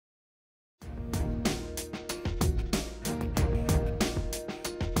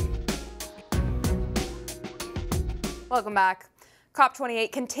Welcome back.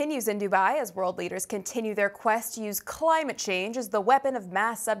 COP28 continues in Dubai as world leaders continue their quest to use climate change as the weapon of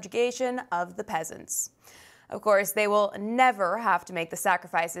mass subjugation of the peasants. Of course, they will never have to make the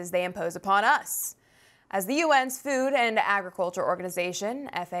sacrifices they impose upon us. As the UN's Food and Agriculture Organization,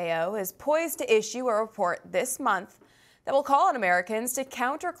 FAO, is poised to issue a report this month that will call on Americans to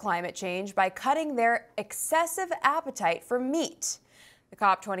counter climate change by cutting their excessive appetite for meat. The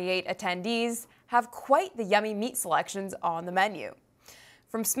COP28 attendees have quite the yummy meat selections on the menu.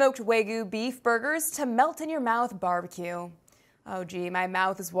 From smoked Wagyu beef burgers to melt-in-your-mouth barbecue. Oh gee, my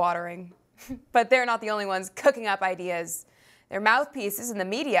mouth is watering. But they're not the only ones cooking up ideas. Their mouthpieces in the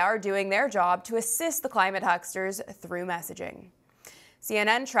media are doing their job to assist the climate hucksters through messaging.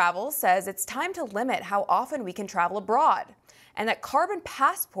 CNN Travel says it's time to limit how often we can travel abroad, and that carbon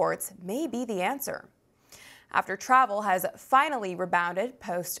passports may be the answer. After travel has finally rebounded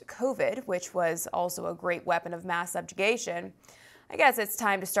post-COVID, which was also a great weapon of mass subjugation, I guess it's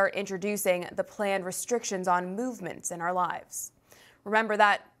time to start introducing the planned restrictions on movements in our lives. Remember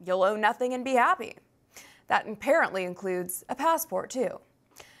that you'll owe nothing and be happy. That apparently includes a passport too.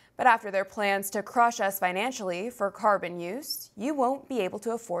 But after their plans to crush us financially for carbon use, you won't be able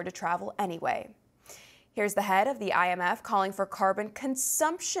to afford to travel anyway. Here's the head of the IMF calling for carbon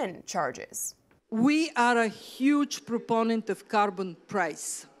consumption charges. We are a huge proponent of carbon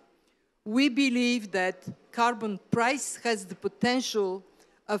price. We believe that carbon price has the potential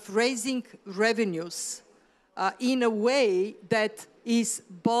of raising revenues in a way that is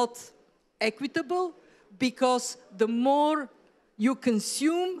both equitable, because the more you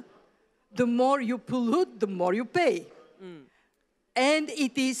consume, the more you pollute, the more you pay. And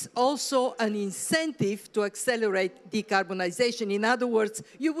it is also an incentive to accelerate decarbonization. In other words,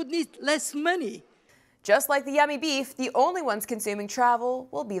 you would need less money. Just like the yummy beef, the only ones consuming travel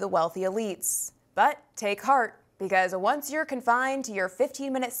will be the wealthy elites. But take heart, because once you're confined to your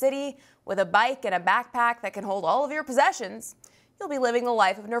 15-minute city with a bike and a backpack that can hold all of your possessions, you'll be living the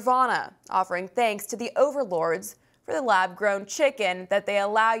life of nirvana, offering thanks to the overlords for the lab-grown chicken that they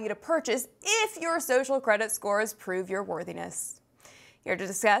allow you to purchase if your social credit scores prove your worthiness. Here to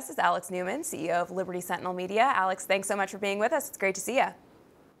discuss is Alex Newman, CEO of Liberty Sentinel Media. Alex, thanks so much for being with us. It's great to see you.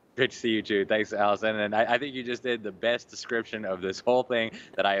 Great to see you too. Thanks, Alison. And I think you just did the best description of this whole thing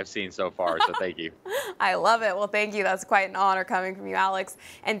that I have seen so far. So thank you. I love it. Well, thank you. That's quite an honor coming from you, Alex.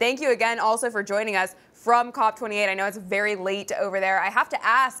 And thank you again also for joining us from COP28. I know it's very late over there. I have to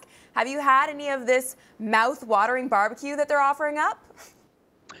ask, have you had any of this mouth-watering barbecue that they're offering up?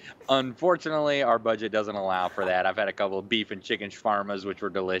 Unfortunately, our budget doesn't allow for that. I've had a couple of beef and chicken shawarmas, which were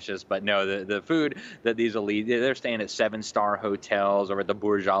delicious. But no, the food that these elite, they're staying at 7-star hotels or at the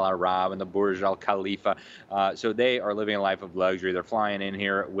Burj Al Arab and the Burj Al Khalifa. So they are living a life of luxury. They're flying in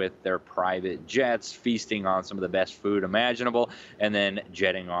here with their private jets, feasting on some of the best food imaginable, and then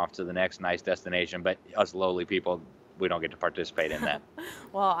jetting off to the next nice destination. But us lowly people, we don't get to participate in that.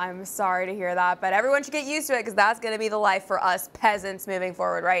 Well, I'm sorry to hear that, but everyone should get used to it, because that's going to be the life for us peasants moving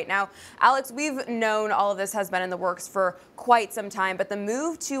forward right now. Alex, we've known all of this has been in the works for quite some time, but the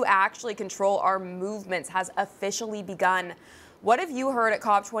move to actually control our movements has officially begun. What have you heard at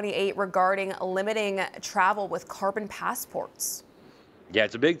COP28 regarding limiting travel with carbon passports? Yeah,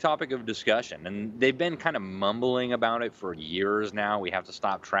 it's a big topic of discussion, and they've been kind of mumbling about it for years now. We have to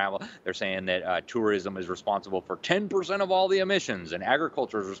stop travel. They're saying that tourism is responsible for 10% of all the emissions, and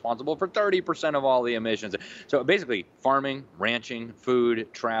agriculture is responsible for 30% of all the emissions. So basically, farming, ranching, food,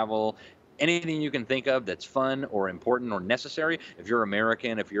 travel, anything you can think of that's fun or important or necessary. If you're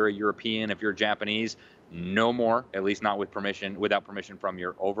American, if you're a European, if you're Japanese, no more, at least not with permission, without permission from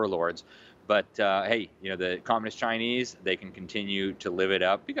your overlords. But hey, the communist Chinese, they can continue to live it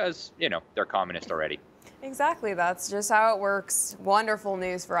up because, they're communist already. Exactly. That's just how it works. Wonderful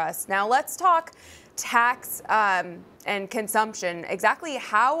news for us. Now let's talk tax and consumption. Exactly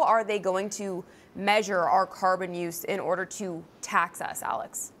how are they going to measure our carbon use in order to tax us,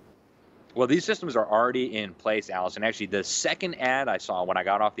 Alex? Well, these systems are already in place, Alison. Actually, the second ad I saw when I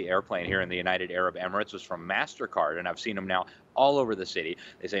got off the airplane here in the United Arab Emirates was from MasterCard, and I've seen them now all over the city.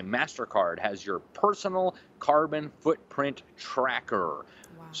 They say MasterCard has your personal carbon footprint tracker.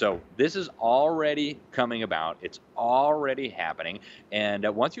 Wow. So this is already coming about. It's already happening. And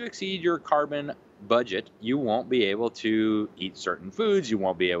once you exceed your carbon budget, you won't be able to eat certain foods. You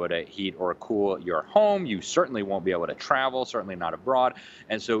won't be able to heat or cool your home. You certainly won't be able to travel, certainly not abroad.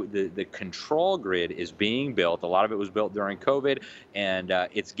 And so the control grid is being built. A lot of it was built during COVID, and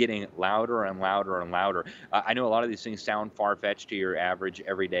it's getting louder and louder and louder. I know a lot of these things sound far-fetched to your average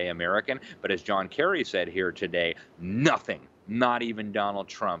everyday American, but as John Kerry said here today, nothing, not even Donald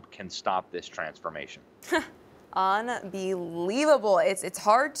Trump, can stop this transformation. Unbelievable. It's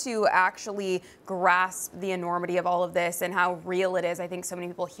hard to actually grasp the enormity of all of this and how real it is. I think so many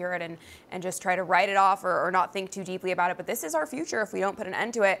people hear it and just try to write it off or not think too deeply about it. But this is our future if we don't put an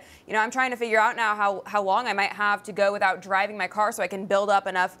end to it. You know, I'm trying to figure out now how long I might have to go without driving my car so I can build up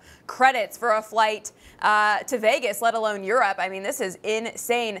enough credits for a flight to Vegas, let alone Europe. I mean, this is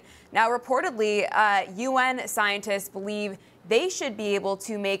insane. Now, reportedly, UN scientists believe they should be able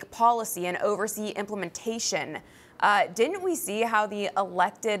to make policy and oversee implementation. Didn't we see how the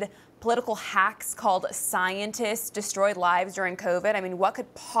elected political hacks called scientists destroyed lives during COVID? I mean, what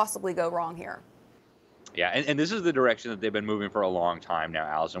could possibly go wrong here? Yeah, and this is the direction that they've been moving for a long time now,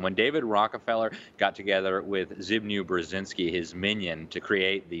 Allison. When David Rockefeller got together with Zbigniew Brzezinski, his minion, to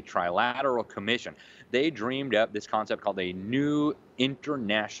create the Trilateral Commission, they dreamed up this concept called a new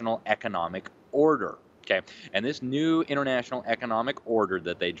international economic order. Okay, and this new international economic order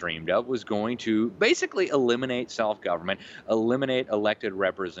that they dreamed of was going to basically eliminate self-government, eliminate elected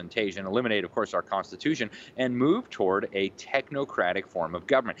representation, eliminate, of course, our Constitution, and move toward a technocratic form of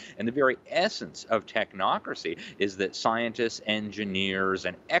government. And the very essence of technocracy is that scientists, engineers,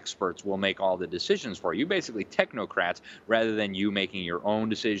 and experts will make all the decisions for you, basically technocrats, rather than you making your own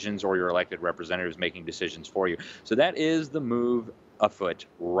decisions or your elected representatives making decisions for you. So that is the move afoot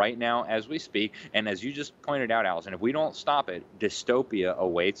right now as we speak. And as you just pointed out, Allison, if we don't stop it, dystopia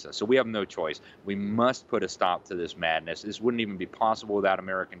awaits us. So we have no choice. We must put a stop to this madness. This wouldn't even be possible without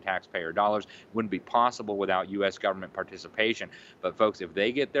American taxpayer dollars. It wouldn't be possible without U.S. government participation. But folks, if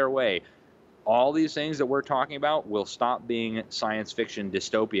they get their way, all these things that we're talking about will stop being science fiction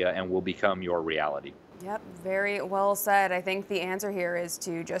dystopia and will become your reality. Yep, very well said. I think the answer here is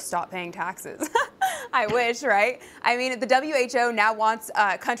to just stop paying taxes. I wish, right? I mean, the WHO now wants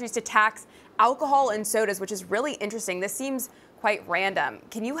countries to tax alcohol and sodas, which is really interesting. This seems quite random.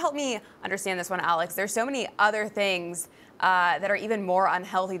 Can you help me understand this one, Alex? There's so many other things that are even more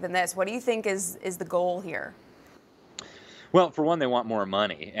unhealthy than this. What do you think is the goal here? Well, for one, they want more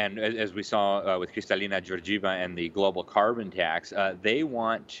money. And as we saw with Kristalina Georgieva and the global carbon tax, they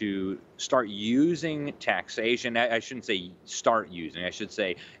want to start using taxation. I shouldn't say start using, I should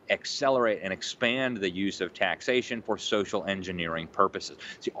say accelerate and expand the use of taxation for social engineering purposes.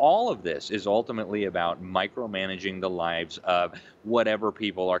 See, all of this is ultimately about micromanaging the lives of whatever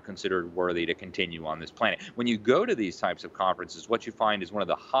people are considered worthy to continue on this planet. When you go to these types of conferences, what you find is one of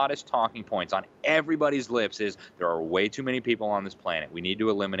the hottest talking points on everybody's lips is there are way too many people on this planet. We need to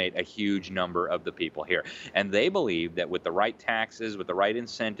eliminate a huge number of the people here. And they believe that with the right taxes, with the right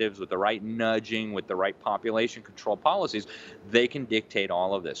incentives, with the right nudging, with the right population control policies, they can dictate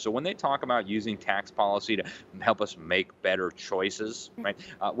all of this. So when they talk about using tax policy to help us make better choices, right,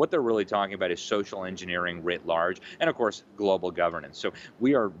 what they're really talking about is social engineering writ large, and of course, global governance. So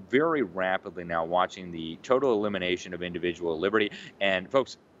we are very rapidly now watching the total elimination of individual liberty. And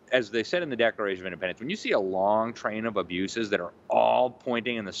folks, as they said in the Declaration of Independence, when you see a long train of abuses that are all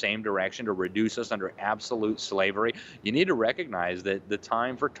pointing in the same direction to reduce us under absolute slavery, you need to recognize that the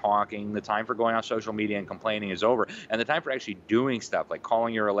time for talking, the time for going on social media and complaining is over, and the time for actually doing stuff like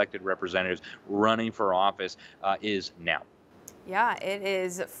calling your elected representatives, running for office is now. Yeah, it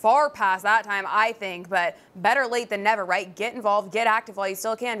is far past that time, I think, but better late than never, right? Get involved, get active while you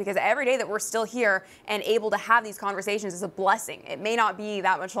still can, because every day that we're still here and able to have these conversations is a blessing. It may not be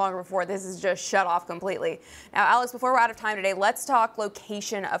that much longer before this is just shut off completely. Now, Alex, before we're out of time today, let's talk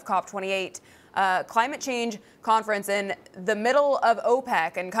location of COP28, climate change conference in the middle of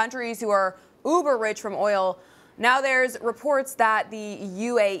OPEC and countries who are uber rich from oil. Now there's reports that the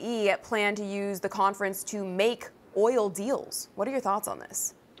UAE plan to use the conference to make oil deals. What are your thoughts on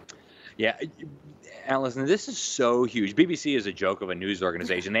this? Yeah, Alison, this is so huge. BBC is a joke of a news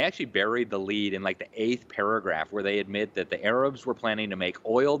organization. They actually buried the lead in like the 8th paragraph where they admit that the Arabs were planning to make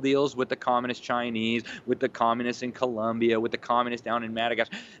oil deals with the communist Chinese, with the communists in Colombia, with the communists down in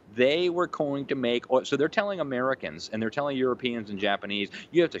Madagascar. They were going to make oil. So they're telling Americans and they're telling Europeans and Japanese,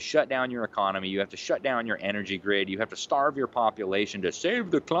 you have to shut down your economy, you have to shut down your energy grid, you have to starve your population to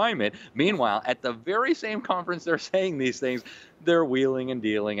save the climate. Meanwhile, at the very same conference they're saying these things, they're wheeling and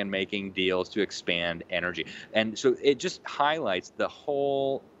dealing and making deals to expand energy. And so it just highlights the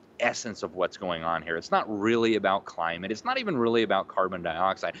whole essence of what's going on here. It's not really about climate. It's not even really about carbon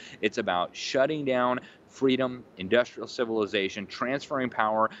dioxide. It's about shutting down freedom, industrial civilization, transferring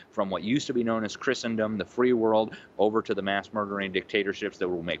power from what used to be known as Christendom, the free world, over to the mass murdering dictatorships that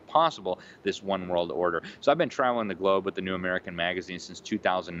will make possible this one world order. So I've been traveling the globe with the New American Magazine since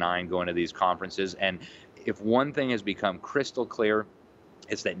 2009, going to these conferences. And if one thing has become crystal clear,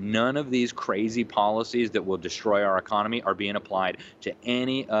 It's that none of these crazy policies that will destroy our economy are being applied to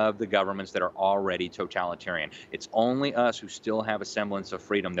any of the governments that are already totalitarian. It's only us who still have a semblance of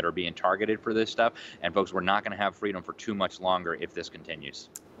freedom that are being targeted for this stuff. And folks, we're not going to have freedom for too much longer if this continues.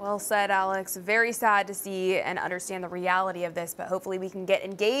 Well said, Alex. Very sad to see and understand the reality of this, but hopefully we can get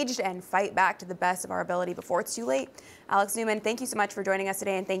engaged and fight back to the best of our ability before it's too late. Alex Newman, thank you so much for joining us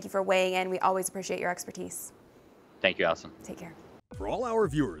today, and thank you for weighing in. We always appreciate your expertise. Thank you, Alison. Take care. For all our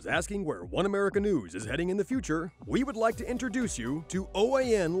viewers asking where One America News is heading in the future, we would like to introduce you to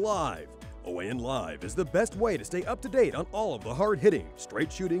OAN Live. OAN Live is the best way to stay up to date on all of the hard-hitting,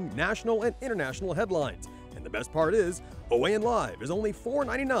 straight-shooting, national and international headlines. And the best part is, OAN Live is only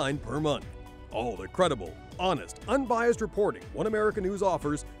 $4.99 per month. All the credible, honest, unbiased reporting One America News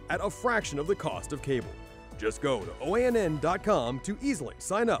offers at a fraction of the cost of cable. Just go to OANN.com to easily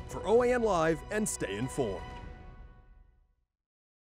sign up for OAN Live and stay informed.